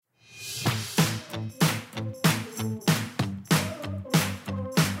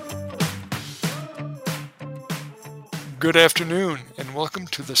Good afternoon, and welcome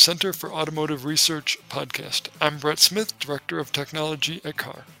to the Center for Automotive Research podcast. I'm Brett Smith, Director of Technology at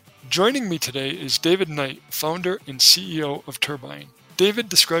CAR. Joining me today is David Knight, founder and CEO of Terbine. David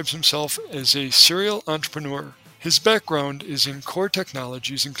describes himself as a serial entrepreneur. His background is in core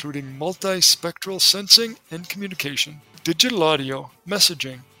technologies including multispectral sensing and communication, digital audio,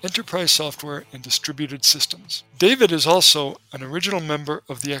 messaging, enterprise software, and distributed systems. David is also an original member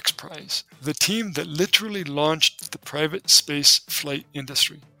of the X Prize, the team that literally launched the private space flight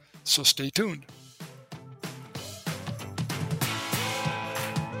industry. So stay tuned.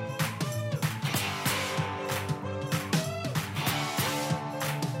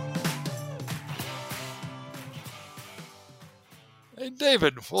 Hey,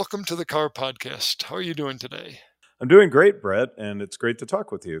 David, welcome to the CAR podcast. How are you doing today? I'm doing great, Brett, and it's great to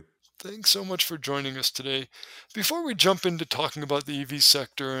talk with you. Thanks so much for joining us today. Before we jump into talking about the EV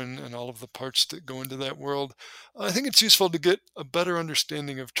sector and all of the parts that go into that world, I think it's useful to get a better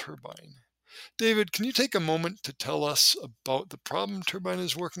understanding of Turbine. David, can you take a moment to tell us about the problem Turbine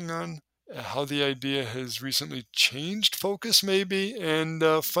is working on, how the idea has recently changed focus maybe, and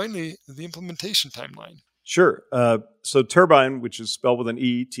finally, the implementation timeline? Sure. So Turbine, which is spelled with an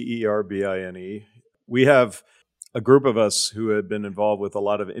E, Terbine, we have a group of us who have been involved with a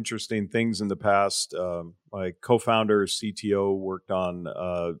lot of interesting things in the past. My co-founder, CTO, worked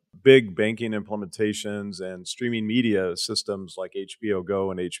on big banking implementations and streaming media systems like HBO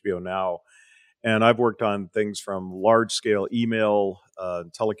Go and HBO Now. And I've worked on things from large-scale email,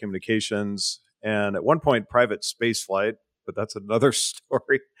 telecommunications, and at one point, private space flight, but that's another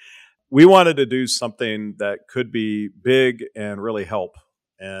story. We wanted to do something that could be big and really help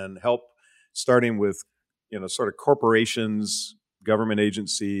starting with, sort of corporations, government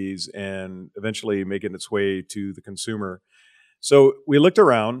agencies, and eventually making its way to the consumer. So we looked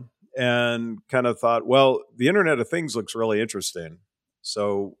around and kind of thought, well, the Internet of Things looks really interesting.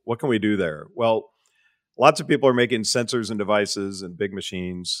 So what can we do there? Well, lots of people are making sensors and devices and big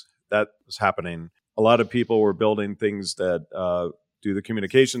machines. That was happening. A lot of people were building things that do the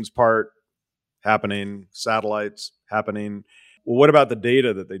communications part, happening, satellites, happening. Well, what about the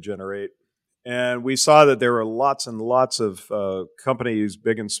data that they generate? And we saw that there were lots and lots of companies,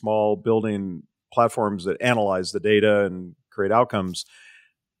 big and small, building platforms that analyze the data and create outcomes.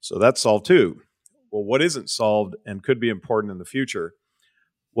 So that's solved too. Well, what isn't solved and could be important in the future?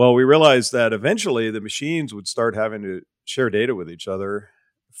 Well, we realized that eventually the machines would start having to share data with each other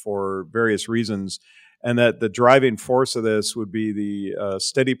for various reasons, and that the driving force of this would be the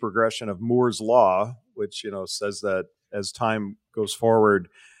steady progression of Moore's law, which says that as time goes forward,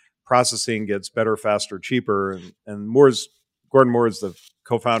 processing gets better, faster, cheaper. And Gordon Moore is the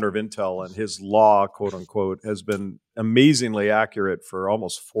co-founder of Intel, and his law, quote unquote, has been amazingly accurate for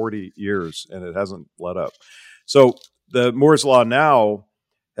almost 40 years, and it hasn't let up. So the Moore's law now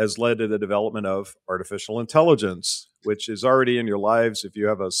has led to the development of artificial intelligence, which is already in your lives if you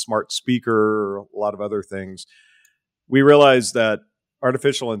have a smart speaker or a lot of other things. We realized that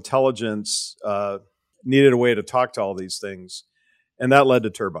artificial intelligence needed a way to talk to all these things, and that led to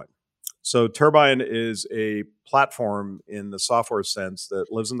Turbine. So Turbine is a platform in the software sense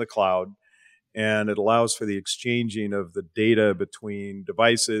that lives in the cloud, and it allows for the exchanging of the data between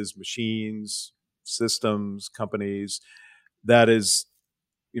devices, machines, systems, companies. That is,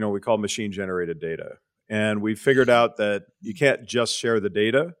 we call machine-generated data. And we figured out that you can't just share the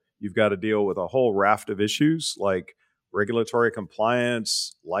data. You've got to deal with a whole raft of issues like regulatory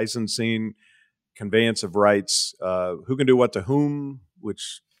compliance, licensing, conveyance of rights, who can do what to whom,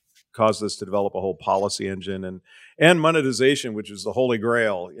 which caused us to develop a whole policy engine, and monetization, which is the holy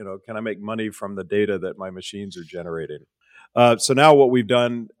grail. Can I make money from the data that my machines are generating? So now what we've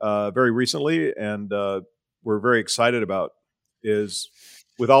done very recently, and we're very excited about, is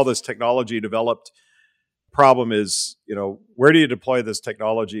with all this technology developed, problem is, where do you deploy this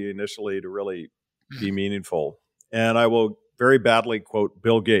technology initially to really be meaningful? And I will very badly quote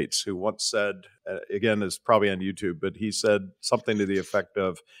Bill Gates, who once said, again, is probably on YouTube, but he said something to the effect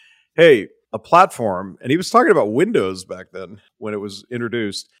of, hey, a platform, and he was talking about Windows back then when it was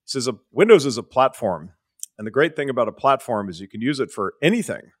introduced. He says, Windows is a platform. And the great thing about a platform is you can use it for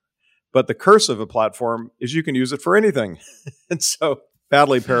anything. But the curse of a platform is you can use it for anything. And so,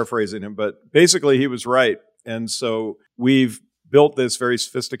 badly paraphrasing him, but basically he was right. And so we've built this very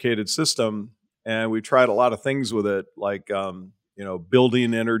sophisticated system, and we tried a lot of things with it, like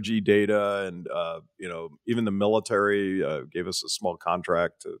building energy data, and even the military gave us a small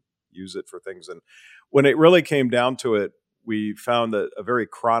contract to use it for things. And when it really came down to it, we found that a very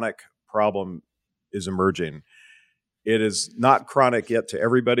chronic problem is emerging. It is not chronic yet to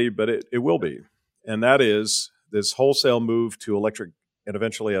everybody, but it will be. And that is this wholesale move to electric and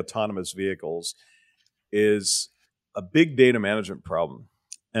eventually autonomous vehicles is a big data management problem.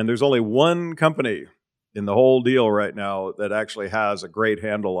 And there's only one company in the whole deal right now that actually has a great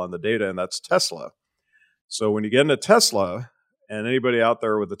handle on the data, and that's Tesla. So when you get into Tesla, and anybody out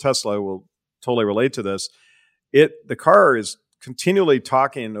there with a Tesla will totally relate to this, the car is continually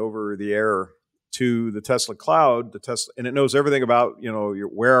talking over the air to the Tesla cloud, and it knows everything about,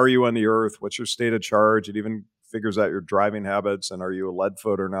 where are you on the earth, what's your state of charge. It even figures out your driving habits and are you a lead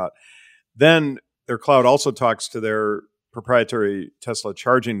foot or not. Then their cloud also talks to their proprietary Tesla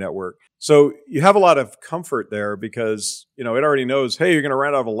charging network. So you have a lot of comfort there because, it already knows, hey, you're going to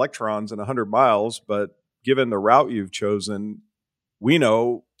run out of electrons in 100 miles, but given the route you've chosen, we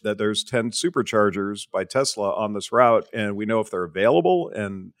know that there's 10 superchargers by Tesla on this route, and we know if they're available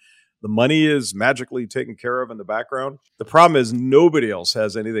and the money is magically taken care of in the background. The problem is nobody else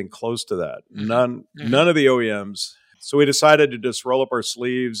has anything close to that. None of the OEMs. So we decided to just roll up our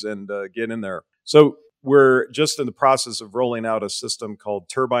sleeves and get in there. So we're just in the process of rolling out a system called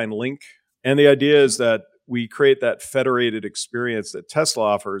Turbine Link. And the idea is that we create that federated experience that Tesla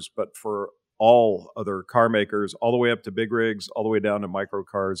offers, but for all other car makers, all the way up to big rigs, all the way down to micro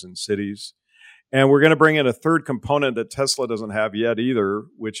cars in cities. And we're going to bring in a third component that Tesla doesn't have yet either,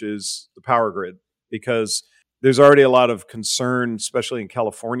 which is the power grid, because there's already a lot of concern, especially in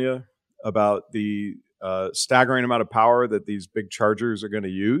California, about the staggering amount of power that these big chargers are going to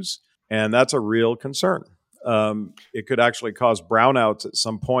use. And that's a real concern. It could actually cause brownouts at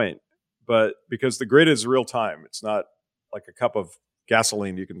some point, but because the grid is real time, it's not like a cup of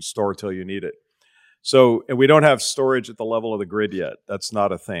gasoline you can store till you need it. So, and we don't have storage at the level of the grid yet. That's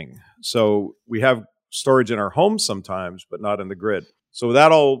not a thing. So we have storage in our homes sometimes, but not in the grid. So with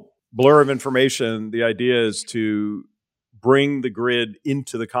that all blur of information, the idea is to bring the grid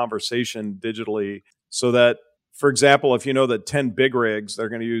into the conversation digitally so that, for example, if you know that 10 big rigs, they're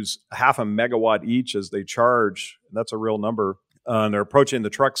going to use half a megawatt each as they charge, and that's a real number, and they're approaching the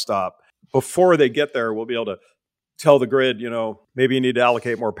truck stop. Before they get there, we'll be able to tell the grid, maybe you need to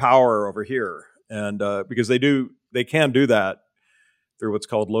allocate more power over here. And because they can do that through what's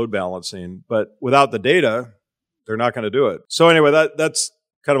called load balancing. But without the data, they're not going to do it. So anyway, that's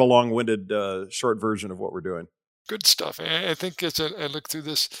kind of a long-winded, short version of what we're doing. Good stuff. I think as I look through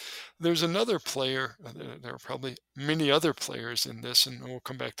this, there's another player. There are probably many other players in this, and we'll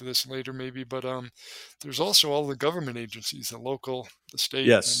come back to this later maybe. But there's also all the government agencies, the local, the state,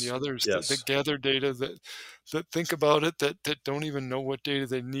 and the others that gather data, that think about it, that don't even know what data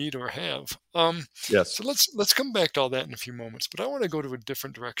they need or have. So let's come back to all that in a few moments. But I want to go to a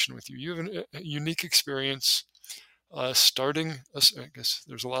different direction with you. You have a unique experience. Starting, I guess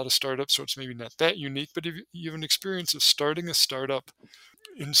there's a lot of startups, so it's maybe not that unique, but you have an experience of starting a startup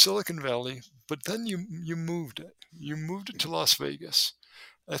in Silicon Valley, but then you moved it. You moved it to Las Vegas.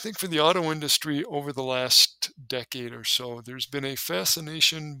 I think for the auto industry over the last decade or so, there's been a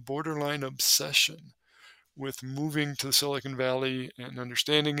fascination, borderline obsession with moving to Silicon Valley and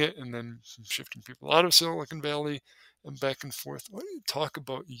understanding it, and then shifting people out of Silicon Valley and back and forth. Why don't you talk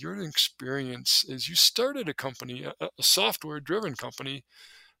about your experience as you started a company, a software-driven company,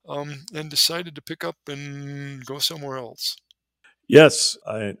 and decided to pick up and go somewhere else? Yes,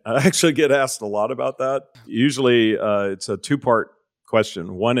 I actually get asked a lot about that. Usually it's a two-part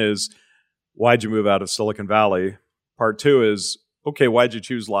question. One is, why'd you move out of Silicon Valley? Part two is, okay, why'd you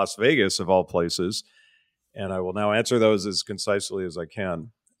choose Las Vegas of all places? And I will now answer those as concisely as I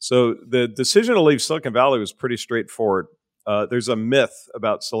can. So the decision to leave Silicon Valley was pretty straightforward. There's a myth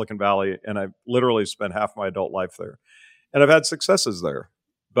about Silicon Valley, and I've literally spent half my adult life there. And I've had successes there.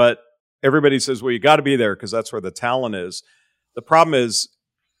 But everybody says, well, you got to be there because that's where the talent is. The problem is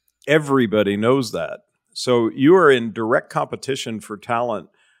everybody knows that. So you are in direct competition for talent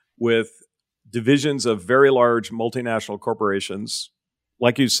with divisions of very large multinational corporations.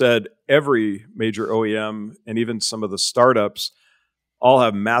 Like you said, every major OEM and even some of the startups all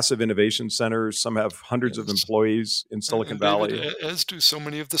have massive innovation centers. Some have hundreds of employees in Silicon Valley. David, as do so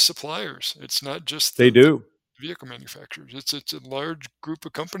many of the suppliers. It's not just they do. Vehicle manufacturers. It's a large group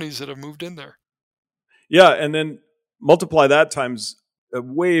of companies that have moved in there. Yeah, and then multiply that times a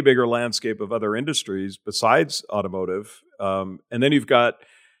way bigger landscape of other industries besides automotive. And then you've got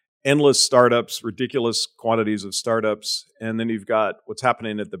endless startups, ridiculous quantities of startups. And then you've got what's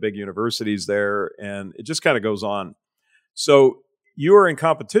happening at the big universities there. And it just kind of goes on. So you are in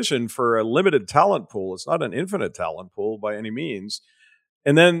competition for a limited talent pool. It's not an infinite talent pool by any means.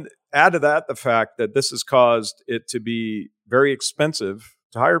 And then add to that the fact that this has caused it to be very expensive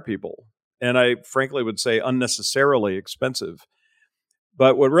to hire people. And I frankly would say unnecessarily expensive.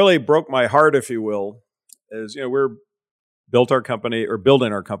 But what really broke my heart, if you will, is, we're built our company or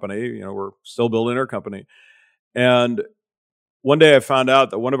building our company. We're still building our company. And one day I found out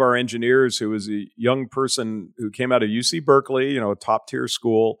that one of our engineers, who was a young person who came out of UC Berkeley, a top tier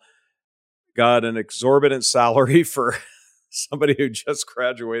school, got an exorbitant salary for somebody who just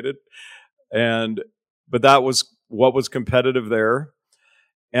graduated. But that was what was competitive there.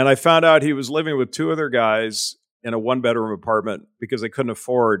 And I found out he was living with two other guys in a 1-bedroom apartment because they couldn't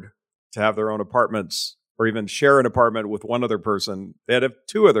afford to have their own apartments or even share an apartment with one other person. They had to have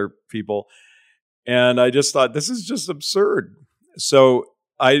two other people. And I just thought, this is just absurd. So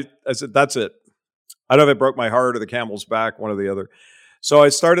I said, that's it. I don't know if it broke my heart or the camel's back, one or the other. So I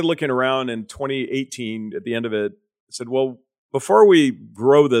started looking around in 2018 at the end of it. I said, well, before we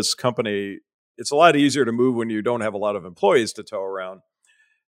grow this company, it's a lot easier to move when you don't have a lot of employees to tow around.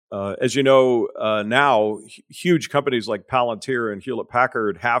 As you know, now huge companies like Palantir and Hewlett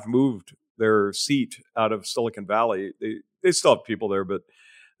Packard have moved their seat out of Silicon Valley. They still have people there, but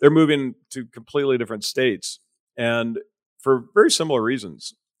they're moving to completely different states, and for very similar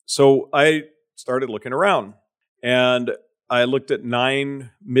reasons. So I started looking around, and I looked at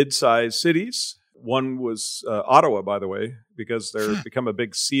 9 mid-sized cities. One was Ottawa, by the way, because they're become a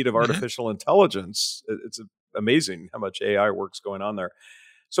big seat of artificial intelligence. It's amazing how much AI work's going on there.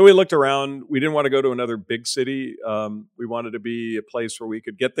 So we looked around. We didn't want to go to another big city. We wanted to be a place where we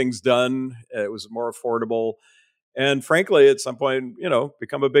could get things done. It was more affordable. And frankly, at some point,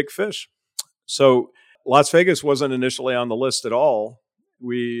 become a big fish. So Las Vegas wasn't initially on the list at all.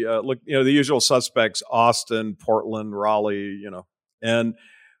 We looked, the usual suspects, Austin, Portland, Raleigh, And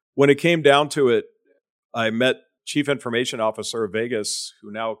when it came down to it, I met Chief Information Officer of Vegas,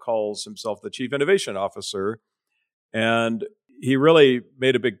 who now calls himself the Chief Innovation Officer. And he really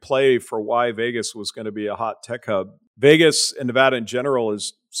made a big play for why Vegas was going to be a hot tech hub. Vegas and Nevada in general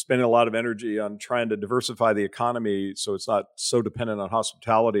is spending a lot of energy on trying to diversify the economy so it's not so dependent on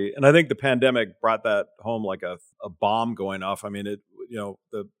hospitality. And I think the pandemic brought that home like a bomb going off. I mean,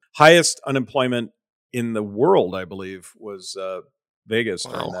 the highest unemployment in the world, I believe, was Vegas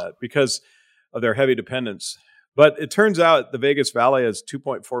during that because of their heavy dependence. But it turns out the Vegas Valley has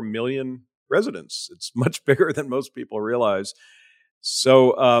 2.4 million residents. It's much bigger than most people realize.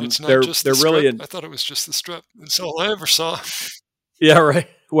 So it's not just the really. I thought it was just the Strip. That's all I ever saw. Yeah, right.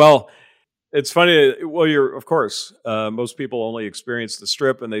 Well, it's funny. Well, of course, most people only experience the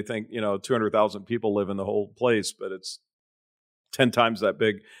Strip, and they think 200,000 people live in the whole place, but it's 10 times that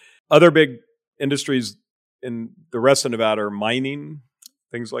big. Other big industries in the rest of Nevada are mining,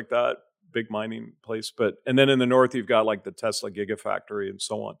 things like that. Big mining place. And then in the north, you've got like the Tesla Gigafactory and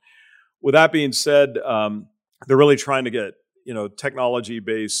so on. With that being said, they're really trying to get,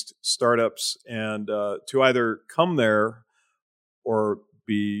 technology-based startups and to either come there or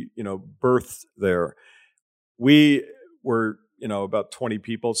be, birthed there. We were, about 20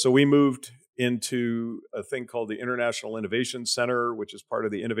 people. So we moved into a thing called the International Innovation Center, which is part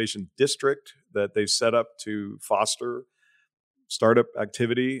of the Innovation District that they set up to foster startup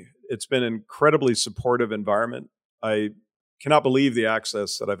activity. It's been an incredibly supportive environment. I cannot believe the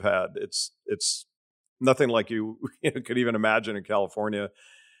access that I've had. It's nothing like you could even imagine in California.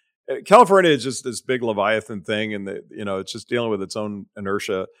 California is just this big Leviathan thing, and it's just dealing with its own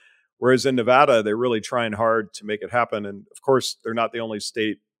inertia. Whereas in Nevada, they're really trying hard to make it happen. And of course, they're not the only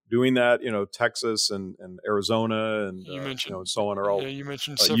state doing that. Texas and Arizona and you mentioned, and so on are all. You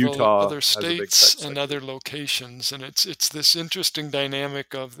mentioned several Utah other states and other locations, and it's this interesting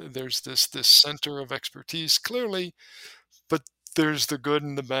dynamic of there's this center of expertise clearly, but there's the good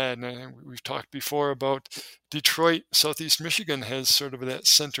and the bad. And we've talked before about Detroit. Southeast Michigan has sort of that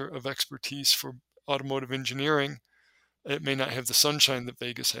center of expertise for automotive engineering. It may not have the sunshine that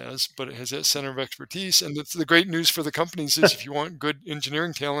Vegas has, but it has that center of expertise. And the great news for the companies is if you want good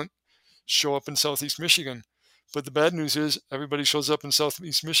engineering talent, show up in Southeast Michigan. But the bad news is everybody shows up in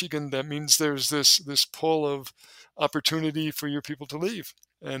Southeast Michigan. That means there's this pull of opportunity for your people to leave.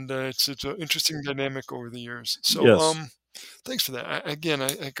 And it's an interesting dynamic over the years. So yes. Thanks for that.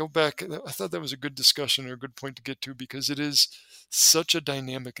 I go back. I thought that was a good discussion or a good point to get to because it is such a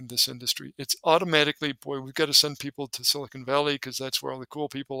dynamic in this industry. It's automatically, boy, we've got to send people to Silicon Valley because that's where all the cool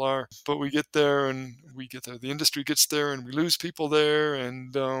people are. But we get there and the industry gets there and we lose people there.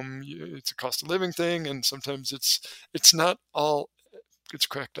 And it's a cost of living thing. And sometimes it's not all it's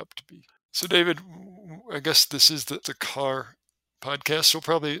cracked up to be. So David, I guess this is the car podcast, so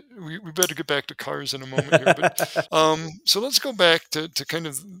probably we better get back to cars in a moment here. But so let's go back to kind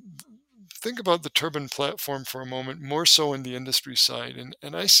of think about the turbine platform for a moment, more so in the industry side.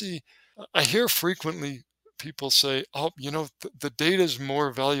 And I hear frequently people say, oh, the data is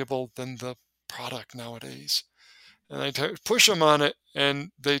more valuable than the product nowadays. And I push them on it,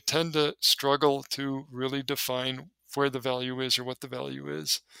 and they tend to struggle to really define where the value is or what the value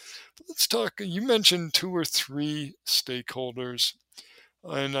is. But let's talk. You mentioned 2 or 3 stakeholders,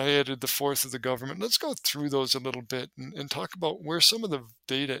 and I added the fourth of the government. Let's go through those a little bit and talk about where some of the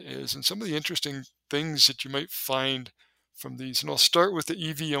data is and some of the interesting things that you might find from these. And I'll start with the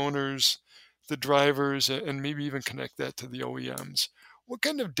EV owners, the drivers, and maybe even connect that to the OEMs. What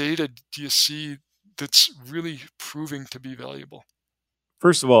kind of data do you see that's really proving to be valuable?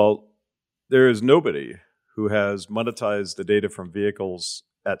 First of all, there is nobody who has monetized the data from vehicles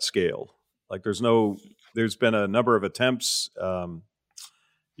at scale. Like there's been a number of attempts.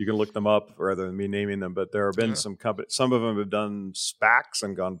 You can look them up rather than me naming them, but there have been Yeah. some companies. Some of them have done SPACs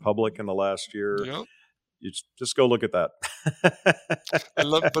and gone public in the last year. Yeah. You just go look at that. I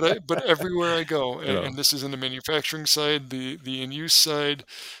love, but everywhere I go, You know, and this is in the manufacturing side, the in use side,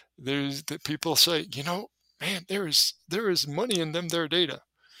 there's that people say, man, there is money in their data.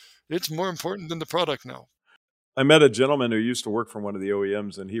 It's more important than the product now. I met a gentleman who used to work for one of the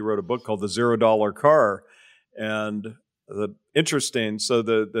OEMs, and he wrote a book called The $0 Car. And the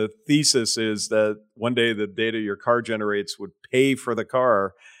thesis is that one day the data your car generates would pay for the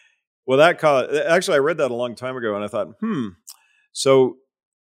car. Well, actually, I read that a long time ago, and I thought, So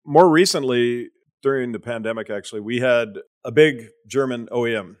more recently, during the pandemic, actually, we had a big German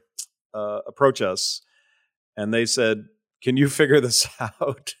OEM approach us, and they said, "Can you figure this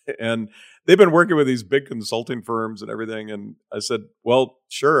out?" And they've been working with these big consulting firms and everything. And I said, "Well,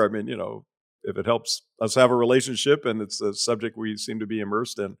 sure. I mean, if it helps us have a relationship, and it's a subject we seem to be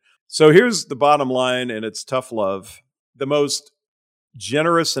immersed in." So here's the bottom line, and it's tough love. The most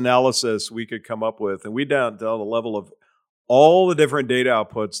generous analysis we could come up with, and we down to the level of all the different data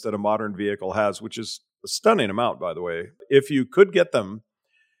outputs that a modern vehicle has, which is a stunning amount, by the way. If you could get them,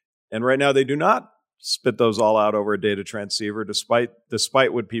 and right now they do not spit those all out over a data transceiver,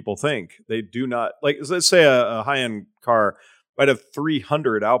 despite what people think. They do not. Like, let's say a high-end car might have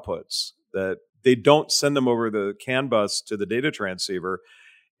 300 outputs that they don't send them over the CAN bus to the data transceiver.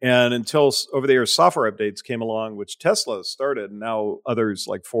 And until over-the-air software updates came along, which Tesla started, and now others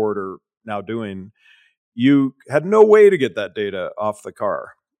like Ford are now doing, you had no way to get that data off the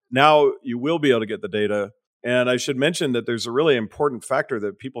car. Now you will be able to get the data. And I should mention that there's a really important factor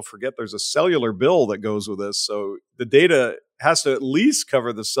that people forget. There's a cellular bill that goes with this. So the data has to at least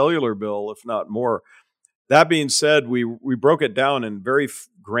cover the cellular bill, if not more. That being said, we broke it down in very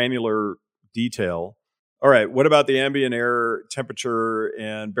granular detail. All right, what about the ambient air temperature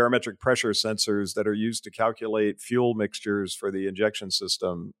and barometric pressure sensors that are used to calculate fuel mixtures for the injection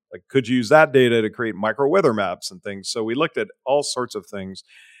system? Like, could you use that data to create micro weather maps and things? So we looked at all sorts of things.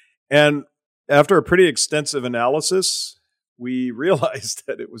 And after a pretty extensive analysis, we realized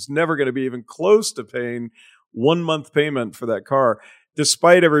that it was never going to be even close to paying 1 month payment for that car,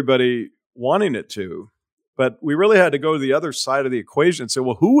 despite everybody wanting it to. But we really had to go to the other side of the equation and say,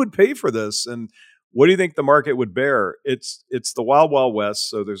 well, who would pay for this? And what do you think the market would bear? It's the wild, wild west.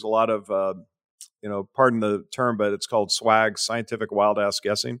 So there's a lot of, pardon the term, but it's called swag, scientific wild ass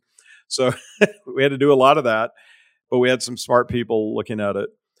guessing. So we had to do a lot of that, but we had some smart people looking at it.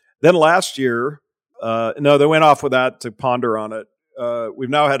 Then last year, they went off with that to ponder on it. We've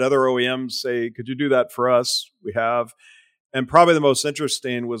now had other OEMs say, could you do that for us? We have. And probably the most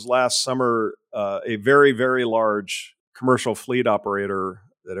interesting was last summer, a very, very large commercial fleet operator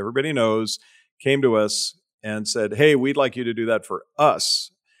that everybody knows came to us and said, hey, we'd like you to do that for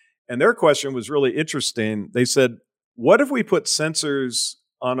us. And their question was really interesting. They said, what if we put sensors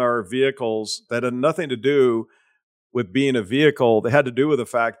on our vehicles that had nothing to do with being a vehicle? They had to do with the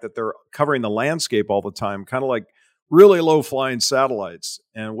fact that they're covering the landscape all the time, kind of like really low flying satellites.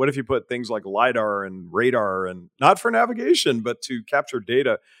 And what if you put things like LiDAR and radar, and not for navigation, but to capture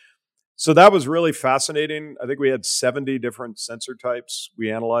data? So that was really fascinating. I think we had 70 different sensor types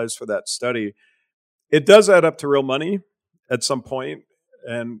we analyzed for that study. It does add up to real money at some point,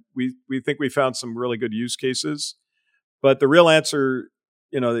 and we think we found some really good use cases. But the real answer,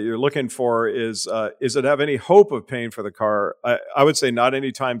 that you're looking for is it have any hope of paying for the car? I would say not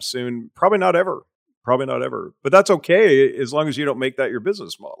anytime soon. Probably not ever. But that's okay as long as you don't make that your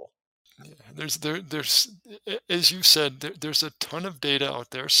business model. Yeah, there's as you said, there's a ton of data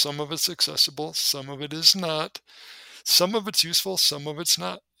out there. Some of it's accessible, some of it is not. Some of it's useful, some of it's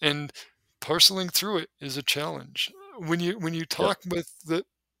not. And parceling through it is a challenge. When you talk with the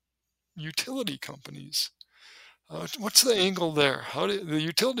utility companies, what's the angle there? How do the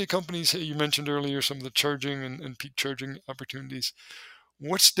utility companies, you mentioned earlier some of the charging and peak charging opportunities?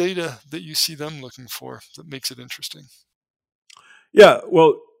 What's data that you see them looking for that makes it interesting? Yeah,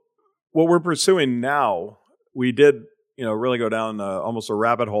 well, what we're pursuing now, we did, really go down almost a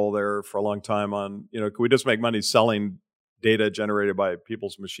rabbit hole there for a long time on, can we just make money selling data generated by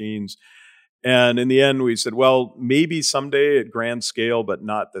people's machines? And in the end, we said, well, maybe someday at grand scale, but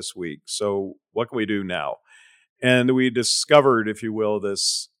not this week. So what can we do now? And we discovered, if you will,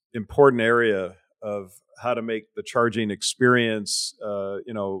 this important area of how to make the charging experience,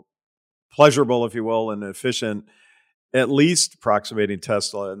 pleasurable, if you will, and efficient, at least approximating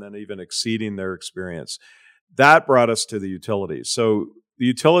Tesla and then even exceeding their experience. That brought us to the utilities. So the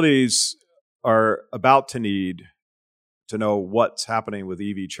utilities are about to need to know what's happening with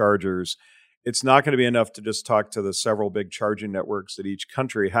EV chargers. It's not going to be enough to just talk to the several big charging networks that each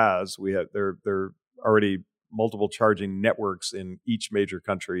country has. There are already multiple charging networks in each major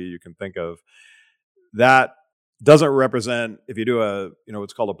country you can think of. That doesn't represent, if you do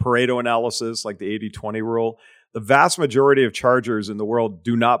what's called a Pareto analysis, like the 80-20 rule, the vast majority of chargers in the world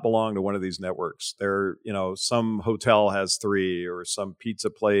do not belong to one of these networks. Some hotel has 3, or some pizza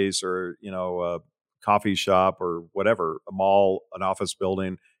place, or, a coffee shop, or whatever, a mall, an office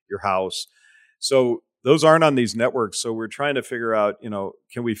building, your house. So those aren't on these networks. So we're trying to figure out,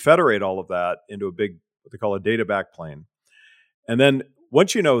 can we federate all of that into a big, what they call a data backplane? And then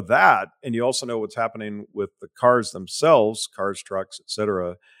once you know that, and you also know what's happening with the cars themselves, cars, trucks, et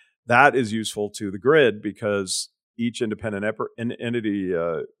cetera, that is useful to the grid, because each independent entity,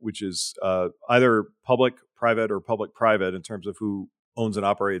 which is either public, private, or public-private in terms of who owns and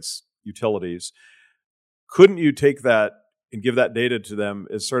operates utilities, couldn't you take that and give that data to them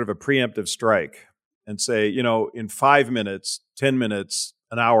as sort of a preemptive strike and say, in 5 minutes, 10 minutes,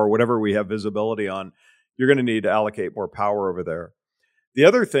 an hour, whatever we have visibility on, you're going to need to allocate more power over there. The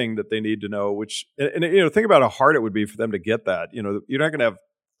other thing that they need to know, which, think about how hard it would be for them to get that. You're not going to have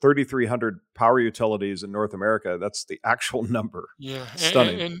 3,300 power utilities in North America. That's the actual number. Yeah,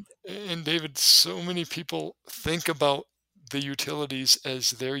 Stunning. and David, so many people think about the utilities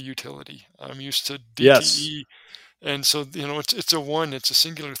as their utility. I'm used to Yes. DTE, and so it's a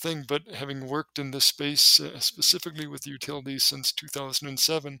singular thing. But having worked in this space specifically with utilities since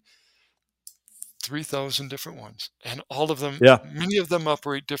 2007, 3,000 different ones, and all of them, Yeah. many of them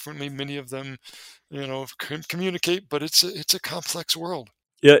operate differently. Many of them, can communicate, but it's a complex world.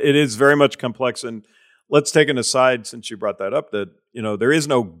 Yeah, it is very much complex. And let's take an aside, since you brought that up, that, there is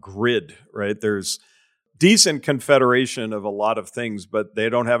no grid, right? There's decent confederation of a lot of things, but they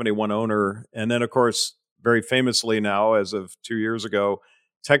don't have any one owner. And then, of course, very famously now, as of 2 years ago,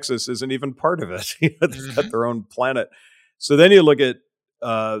 Texas isn't even part of it. They've got their own planet. So then you look at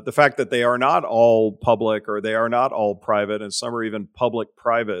the fact that they are not all public, or they are not all private, and some are even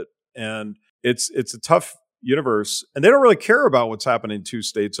public-private. And it's a tough universe. And they don't really care about what's happening 2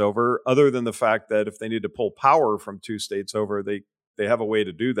 states over, other than the fact that if they need to pull power from 2 states over, they have a way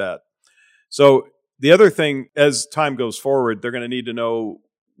to do that. So the other thing, as time goes forward, they're going to need to know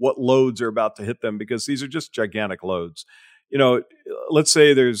what loads are about to hit them, because these are just gigantic loads. Let's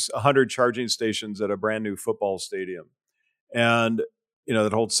say there's 100 charging stations at a brand new football stadium, and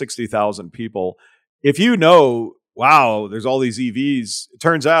that holds 60,000 people. If wow, there's all these EVs, it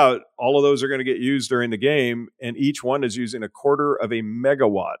turns out all of those are going to get used during the game, and each one is using 1/4 of a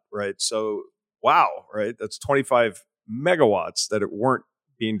megawatt, right? So, wow, right? That's 25 megawatts that weren't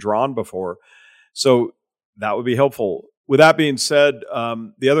being drawn before. So that would be helpful. With that being said,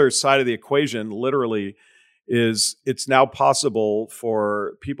 the other side of the equation, literally, is it's now possible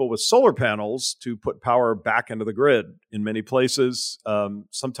for people with solar panels to put power back into the grid in many places.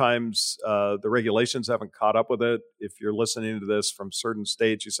 Sometimes the regulations haven't caught up with it. If you're listening to this from certain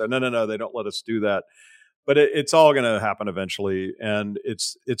states, you say, no, they don't let us do that. But it's all going to happen eventually. And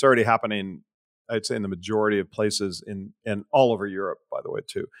it's already happening, I'd say, in the majority of places and all over Europe, by the way,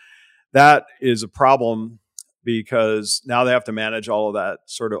 too. That is a problem, because now they have to manage all of that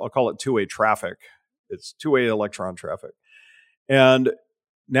sort of, I'll call it two-way traffic. It's two-way electron traffic. And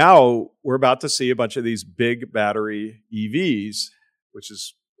now we're about to see a bunch of these big battery EVs, which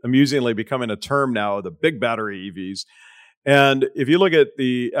is amusingly becoming a term now, the big battery EVs. And if you look at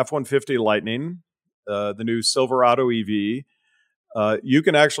the F-150 Lightning, the new Silverado EV, you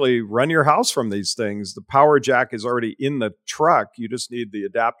can actually run your house from these things. The power jack is already in the truck. You just need the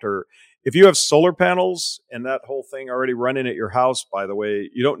adapter. If you have solar panels and that whole thing already running at your house, by the way,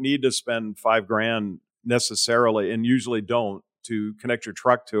 you don't need to spend $5,000 necessarily, and usually don't, to connect your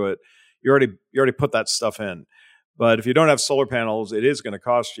truck to it. You already put that stuff in. But if you don't have solar panels, it is going to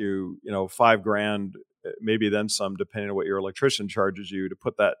cost you, $5,000, maybe then some, depending on what your electrician charges you to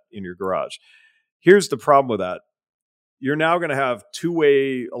put that in your garage. Here's the problem with that. You're now going to have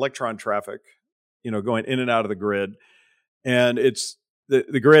two-way electron traffic, going in and out of the grid. And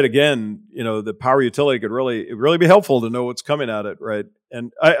the grid again, the power utility could really be helpful to know what's coming at it, right?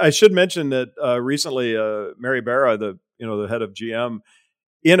 And I should mention that recently, Mary Barra, the head of GM,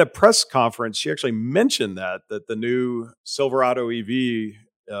 in a press conference, she actually mentioned that the new Silverado EV,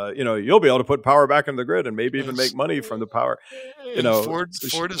 you'll be able to put power back in the grid and maybe even make Yes. money from the power. And Ford So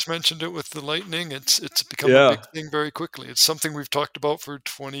Ford has mentioned it with the Lightning. It's become a big yeah, thing very quickly. It's something we've talked about for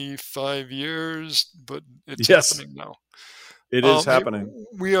 25 years, but it's yes, happening now. it is Hey, happening.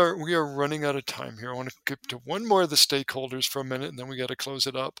 we are running out of time here. I want to get to one more of the stakeholders for a minute, and then we got to close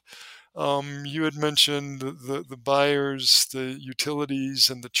it up. You had mentioned the buyers, the utilities,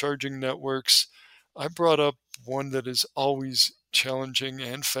 and the charging networks. I brought up one that is always challenging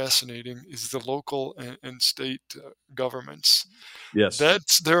and fascinating is the local and state governments. Yes.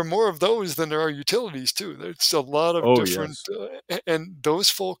 There are more of those than there are utilities too. There's a lot of Oh, different, yes. and those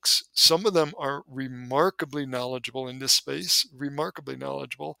folks, some of them are remarkably knowledgeable in this space, remarkably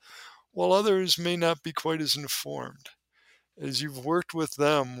knowledgeable, while others may not be quite as informed. As you've worked with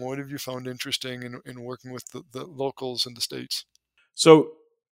them, what have you found interesting in working with the locals in the states? So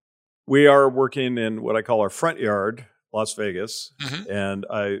we are working in what I call our front yard, Las Vegas, Hmm. and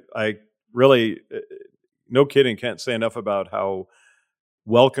I really, no kidding, can't say enough about how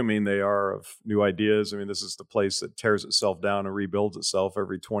welcoming they are of new ideas. I mean, this is the place that tears itself down and rebuilds itself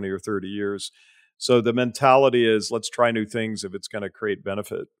every 20 or 30 years. So the mentality is let's try new things if it's going to create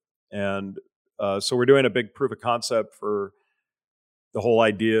benefit. And so we're doing a big proof of concept for the whole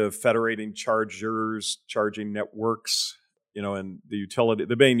idea of federating chargers, charging networks, and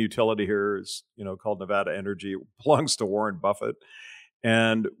the main utility here is, called Nevada Energy. It belongs to Warren Buffett.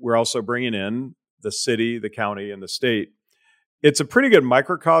 And we're also bringing in the city, the county, and the state. It's a pretty good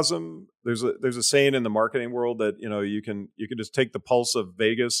microcosm. There's a saying in the marketing world that you can just take the pulse of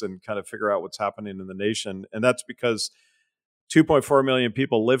Vegas and kind of figure out what's happening in the nation, and that's because 2.4 million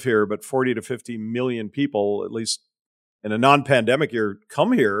people live here, but 40 to 50 million people, at least in a non-pandemic year,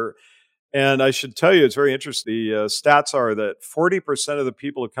 come here. And I should tell you, it's very interesting. The stats are that 40% of the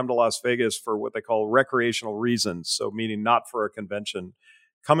people who come to Las Vegas for what they call recreational reasons, so meaning not for a convention,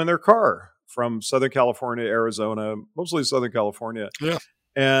 come in their car from Southern California, Arizona, mostly Southern California. Yeah.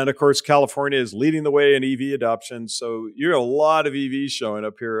 And of course, California is leading the way in EV adoption. So you have a lot of EVs showing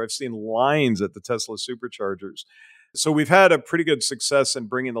up here. I've seen lines at the Tesla superchargers. So we've had a pretty good success in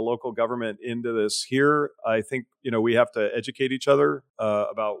bringing the local government into this here. I think we have to educate each other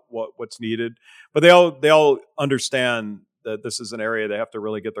about what's needed, but they all understand that this is an area they have to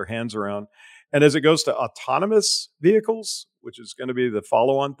really get their hands around. And as it goes to autonomous vehicles, which is going to be the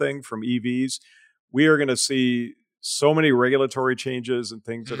follow-on thing from EVs, we are going to see so many regulatory changes and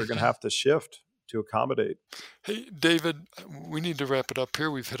things that are going to Hmm. have to shift to accommodate. Hey, David, we need to wrap it up here.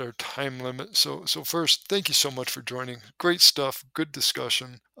 We've hit our time limit. So first, thank you so much for joining. Great stuff. Good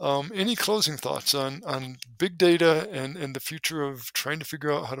discussion. Any closing thoughts on big data and the future of trying to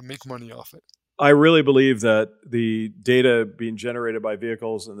figure out how to make money off it? I really believe that the data being generated by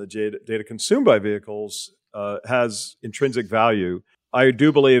vehicles and the data consumed by vehicles has intrinsic value. I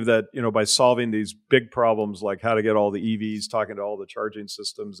do believe that by solving these big problems like how to get all the EVs talking to all the charging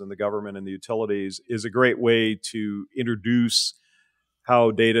systems and the government and the utilities is a great way to introduce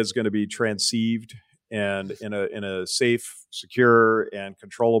how data is going to be transceived and in a safe, secure, and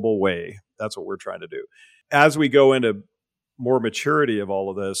controllable way. That's what we're trying to do. As we go into more maturity of all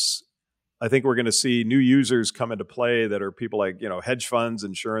of this, I think we're going to see new users come into play that are people like, hedge funds,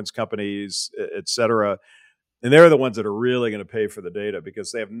 insurance companies, et cetera. And they're the ones that are really going to pay for the data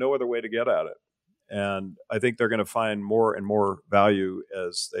because they have no other way to get at it. And I think they're going to find more and more value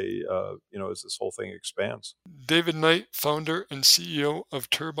as as this whole thing expands. David Knight, founder and CEO of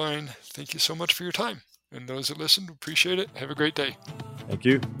Turbine, thank you so much for your time. And those that listened, appreciate it. Have a great day. Thank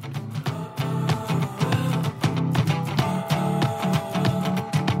you.